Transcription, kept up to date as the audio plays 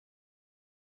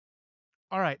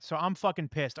All right, so I'm fucking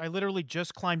pissed. I literally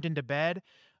just climbed into bed,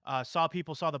 saw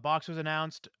the box was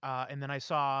announced, and then I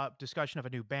saw discussion of a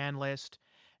new ban list,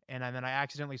 and then I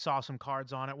accidentally saw some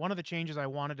cards on it. One of the changes I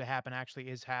wanted to happen actually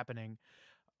is happening,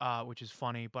 which is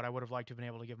funny, but I would have liked to have been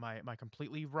able to give my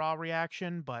completely raw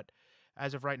reaction. But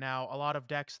as of right now, a lot of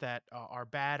decks that are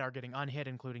bad are getting unhit,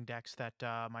 including decks that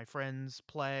my friends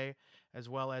play, as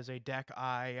well as a deck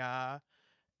I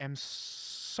am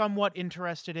somewhat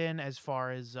interested in as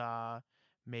far as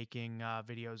making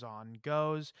videos on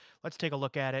goes. Let's take a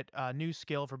look at it. New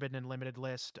skill, Forbidden and Limited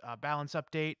list, balance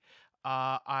update.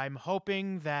 I'm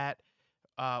hoping that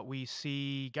we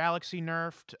see Galaxy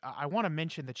nerfed. I want to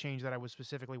mention the change that I was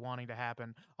specifically wanting to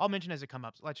happen. I'll mention as it comes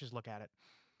up. Let's just look at it.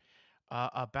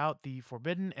 About the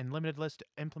Forbidden and Limited list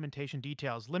implementation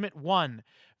details. Limit 1,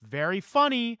 very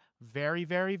funny, very,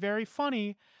 very, very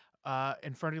funny.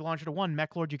 Infernity Launcher to 1.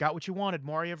 Mechlord, you got what you wanted.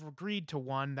 Moriev agreed to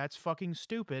 1. That's fucking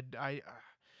stupid. I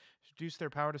reduce their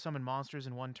power to summon monsters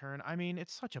in 1 turn. I mean,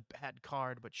 it's such a bad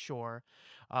card, but sure.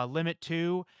 Limit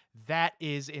 2, that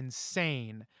is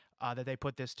insane that they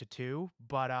put this to 2.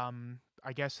 But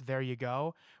I guess there you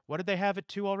go. What did they have at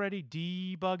 2 already?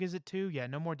 Debug is at 2? Yeah,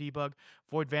 no more debug.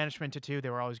 Void Vanishment to 2. They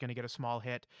were always going to get a small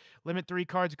hit. Limit 3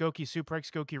 cards. Goki Suprex,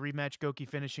 Goki Rematch, Goki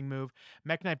Finishing Move,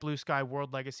 Mech Knight Blue Sky,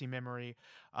 World Legacy Memory.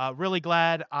 Really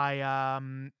glad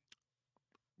I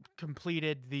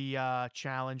completed the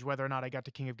challenge. Whether or not I got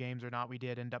to King of Games or not, we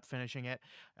did end up finishing it.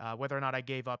 Whether or not I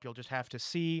gave up, you'll just have to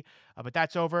see. But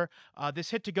that's over.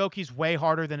 This hit to Goki's way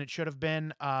harder than it should have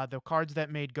been. The cards that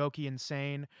made Goki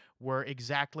insane were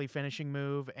exactly Finishing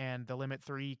Move and the Limit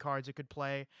 3 cards it could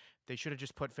play. They should have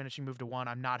just put Finishing Move to 1.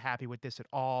 I'm not happy with this at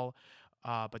all.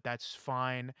 But that's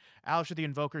fine. Alistair the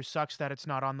Invoker sucks that it's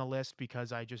not on the list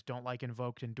because I just don't like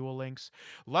Invoked in Duel Links.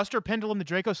 Luster Pendulum, the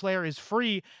Draco Slayer, is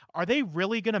free. Are they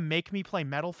really going to make me play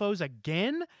Metal Foes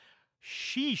again?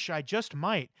 Sheesh, I just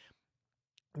might.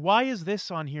 Why is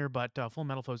this on here, but Full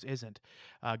Metal Foes isn't?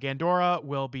 Gandora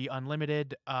will be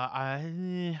unlimited.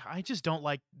 I just don't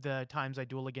like the times I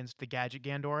duel against the Gadget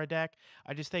Gandora deck.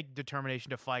 I just think Determination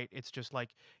to Fight, it's just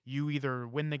like you either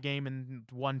win the game in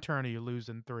 1 turn or you lose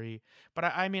in 3. But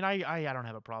I mean, I don't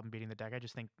have a problem beating the deck. I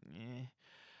just think,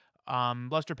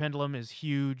 Luster Pendulum is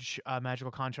huge. Magical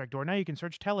Contract Door. Now you can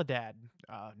search Teledad.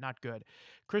 Not good.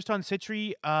 Kriston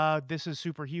Citri. This is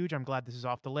super huge. I'm glad this is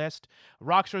off the list.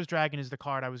 Rockstars Dragon is the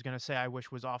card I was going to say I wish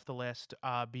was off the list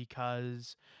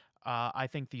because I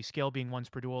think the scale being once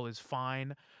per duel is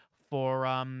fine for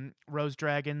Rose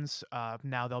Dragons.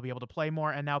 Now they'll be able to play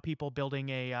more, and now people building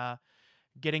a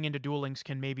getting into Duel Links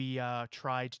can maybe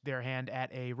try their hand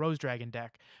at a Rose Dragon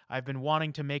deck. I've been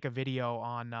wanting to make a video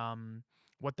on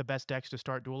what the best decks to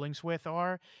start Duel Links with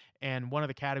are, and one of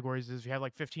the categories is if you have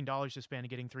like $15 to spend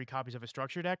getting 3 copies of a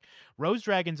structure deck. Rose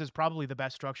Dragons is probably the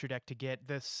best structure deck to get.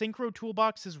 The Synchro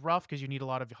Toolbox is rough because you need a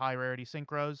lot of high rarity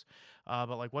Synchros,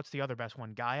 but like what's the other best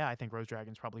one? Gaia? I think Rose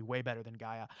Dragon's probably way better than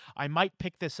Gaia. I might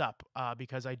pick this up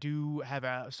because I do have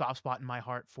a soft spot in my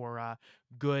heart for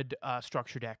good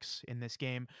structure decks in this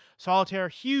game. Solitaire,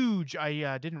 huge.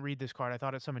 I didn't read this card. I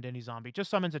thought it summoned any zombie. Just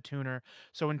summons a tuner.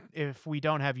 So if we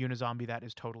don't have Unizombie, that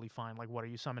is totally fine. Like, what are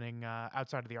you summoning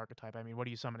outside of the archetype? I mean, what are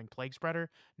you summoning? Plague Spreader?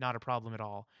 Not a problem at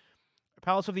all.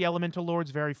 Palace of the Elemental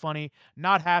Lords, very funny.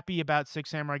 Not happy about Six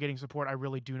Samurai getting support. I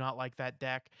really do not like that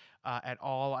deck at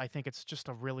all. I think it's just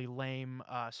a really lame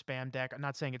spam deck. I'm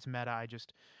not saying it's meta.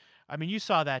 I mean, you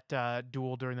saw that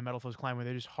duel during the Metal Foes Climb where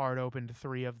they just hard opened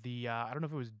 3 of the, I don't know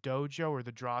if it was Dojo or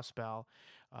the Draw Spell.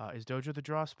 Is Dojo the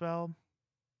Draw Spell?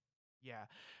 Yeah.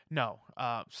 No.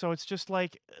 So it's just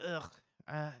like, ugh.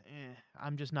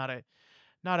 I'm just not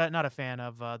a fan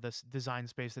of this design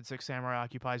space that Six Samurai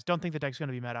occupies. Don't think the deck's going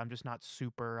to be meta. I'm just not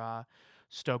super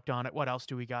stoked on it. What else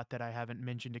do we got that I haven't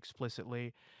mentioned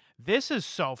explicitly? This is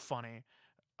so funny.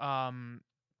 Um,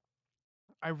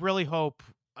 I really hope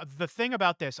the thing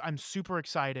about this, I'm super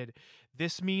excited.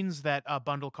 This means that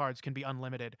bundle cards can be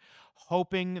unlimited.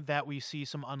 Hoping that we see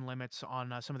some unlimits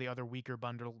on some of the other weaker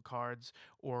bundle cards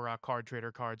or card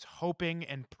trader cards. Hoping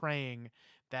and praying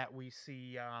that we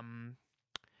see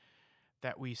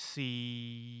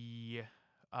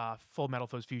Full Metal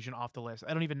Foes Fusion off the list.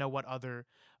 I don't even know what other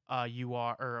you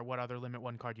are or what other limit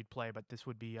 1 card you'd play, but this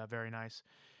would be very nice.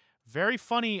 Very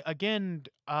funny. Again,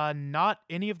 not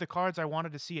any of the cards I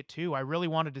wanted to see at 2. I really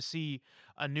wanted to see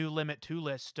a new Limit 2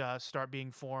 list start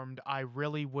being formed. I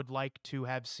really would like to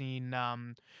have seen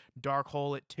Dark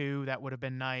Hole at 2. That would have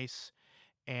been nice.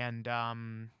 And I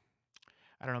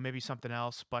don't know, maybe something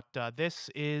else. But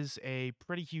this is a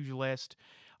pretty huge list.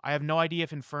 I have no idea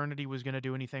if Infernity was going to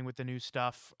do anything with the new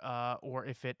stuff or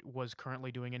if it was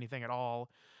currently doing anything at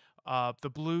all.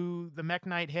 The Mech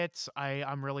Knight hits,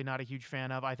 I'm really not a huge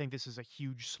fan of. I think this is a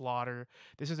huge slaughter.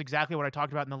 This is exactly what I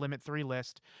talked about in the Limit 3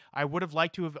 list. I would have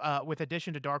liked to have, with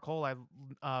addition to Dark Hole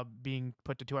being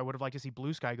put to 2, I would have liked to see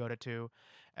Blue Sky go to 2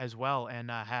 as well, and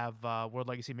have World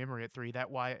Legacy Memory at 3.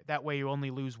 That way you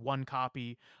only lose one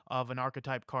copy of an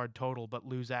archetype card total, but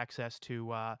lose access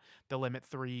to the Limit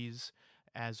 3s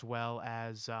as well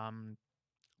as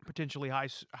potentially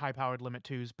high powered limit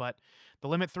 2s, but the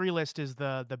limit 3 list is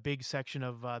the big section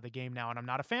of the game now, and I'm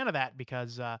not a fan of that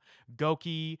because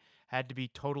Goki had to be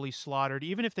totally slaughtered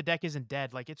even if the deck isn't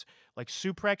dead. Like, it's like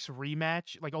Suprex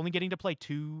rematch, like only getting to play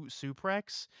 2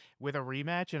 Suprex with a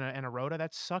rematch and a Rhoda,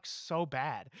 that sucks so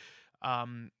bad.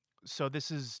 um so this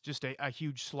is just a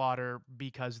huge slaughter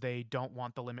because they don't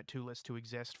want the limit 2 list to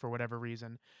exist for whatever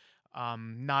reason.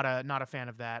 Not a fan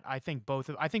of that. I think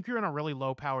you're in a really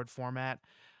low powered format.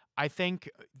 I think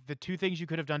the two things you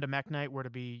could have done to Mech Knight were to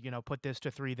be, put this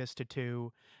to 3, this to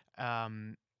 2,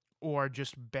 um, or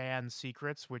just ban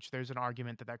secrets, which there's an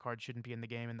argument that that card shouldn't be in the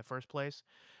game in the first place.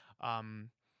 Um,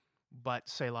 but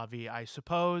c'est la vie, I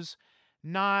suppose.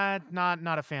 Not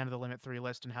a fan of the Limit 3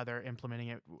 list and how they're implementing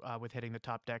it with hitting the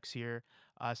top decks here.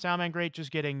 Salman Great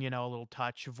just getting, a little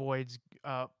touch. Void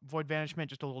Vanishment,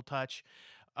 just a little touch.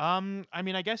 I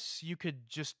mean, I guess you could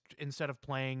just, instead of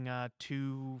playing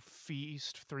 2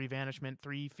 Feast, 3 Vanishment,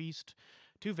 3 Feast,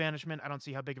 2 Vanishment, I don't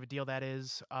see how big of a deal that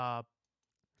is.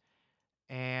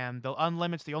 And the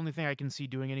unlimits, the only thing I can see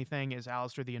doing anything is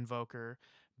Alistair the Invoker,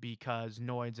 because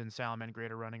Noids and Salamander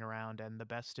Great are running around, and the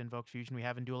best invoked fusion we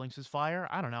have in Duel Links is Fire.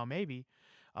 I don't know, maybe.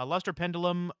 Luster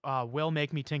Pendulum will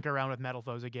make me tinker around with Metal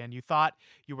Foes again. You thought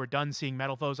you were done seeing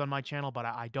Metal Foes on my channel, but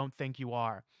I don't think you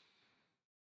are.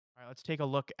 All right, let's take a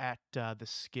look at the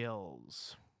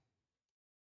skills.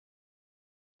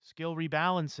 Skill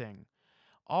rebalancing.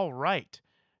 All right.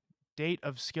 Date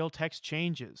of skill text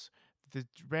changes. The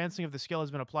balancing of the skill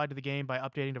has been applied to the game by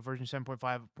updating to version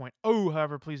 7.5.0.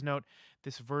 However, please note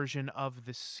this version of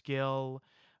the skill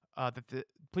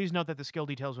please note that the skill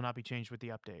details will not be changed with the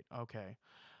update. Okay.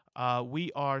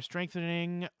 We are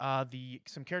strengthening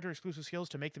some character exclusive skills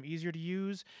to make them easier to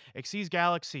use. Xyz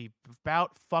Galaxy,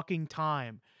 about fucking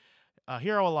time.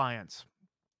 Hero Alliance.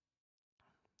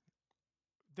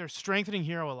 They're strengthening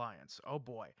Hero Alliance. Oh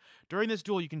boy. During this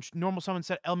duel, you can normal summon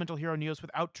set Elemental Hero Neos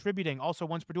without tributing. Also,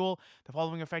 once per duel, the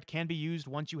following effect can be used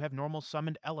once you have normal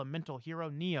summoned Elemental Hero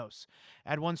Neos.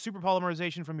 Add 1 Super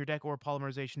Polymerization from your deck, or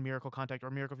Polymerization, Miracle Contact, or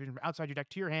Miracle Fusion from outside your deck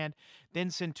to your hand. Then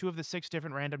send 2 of the 6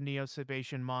 different random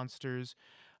Neosibation monsters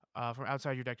from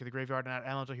outside your deck to the graveyard, and add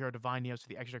Elemental Hero Divine Neos to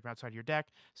the extra deck from outside your deck.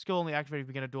 Skill only activated if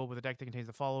you begin a duel with a deck that contains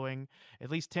the following: at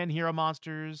least 10 hero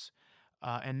monsters,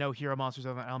 and no hero monsters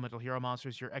other than elemental hero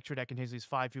monsters. Your extra deck contains these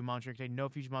 5 fusion monsters. Contain no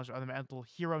fusion monsters other than elemental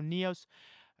hero Neos,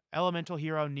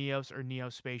 or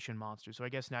Neospatian monsters. So I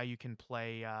guess now you can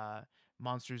play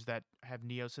monsters that have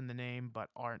Neos in the name but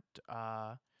aren't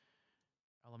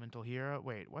elemental hero.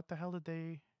 Wait, what the hell did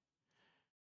they?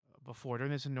 Before,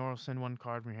 during this, normal send 1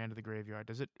 card from your hand to the graveyard.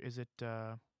 Is it?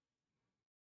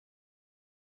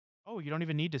 Oh, you don't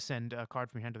even need to send a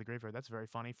card from your hand to the graveyard. That's very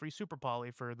funny. Free Super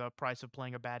Poly for the price of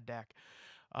playing a bad deck.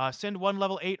 Send 1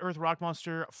 level 8 Earth Rock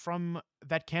monster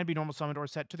that can be normal summoned or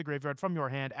set to the graveyard from your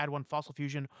hand. Add 1 Fossil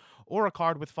Fusion or a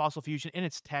card with Fossil Fusion in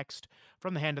its text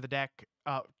from the hand to the deck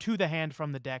to the hand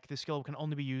from the deck. This skill can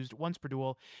only be used once per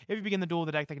duel. If you begin the duel with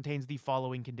a deck that contains the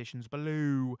following conditions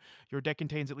below: your deck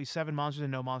contains at least 7 monsters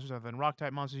and no monsters other than Rock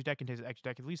type monsters. Your deck contains an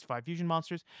extra deck at least 5 fusion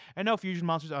monsters and no fusion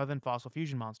monsters other than Fossil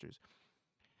Fusion monsters.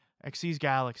 Xyz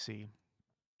Galaxy.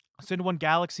 Send 1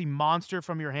 Galaxy monster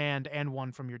from your hand and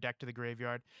 1 from your deck to the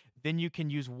graveyard. Then you can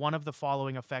use one of the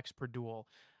following effects per duel.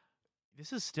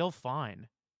 This is still fine.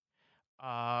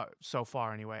 So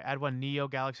far anyway. Add 1 Neo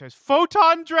Galaxy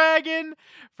Photon Dragon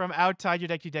from outside your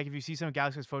deck to deck. If you see some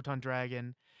Galaxy Photon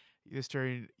Dragon this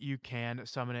turn, you can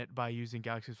summon it by using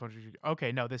Galaxy's Photon Dragon.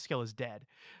 Okay, no, this skill is dead.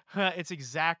 It's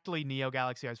exactly Neo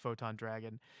Galaxy Photon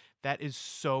Dragon. That is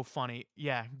so funny.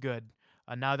 Yeah, good.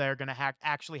 Now they're going to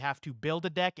actually have to build a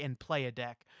deck and play a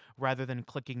deck rather than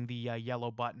clicking the yellow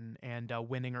button and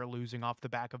winning or losing off the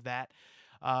back of that.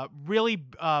 Really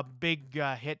big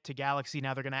hit to Galaxy.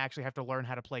 Now they're going to actually have to learn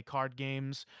how to play card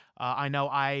games. I know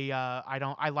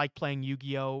I like playing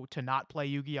Yu-Gi-Oh! To not play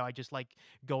Yu-Gi-Oh! I just like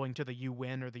going to the you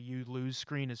win or the you lose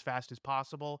screen as fast as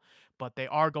possible. But they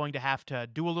are going to have to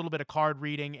do a little bit of card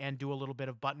reading and do a little bit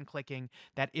of button clicking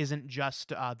that isn't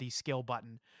just the skill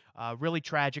button. Really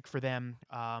tragic for them.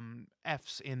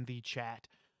 F's in the chat.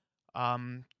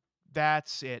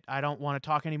 That's it. I don't want to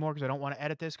talk anymore because I don't want to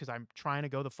edit this because I'm trying to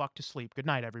go the fuck to sleep. Good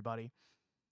night, everybody.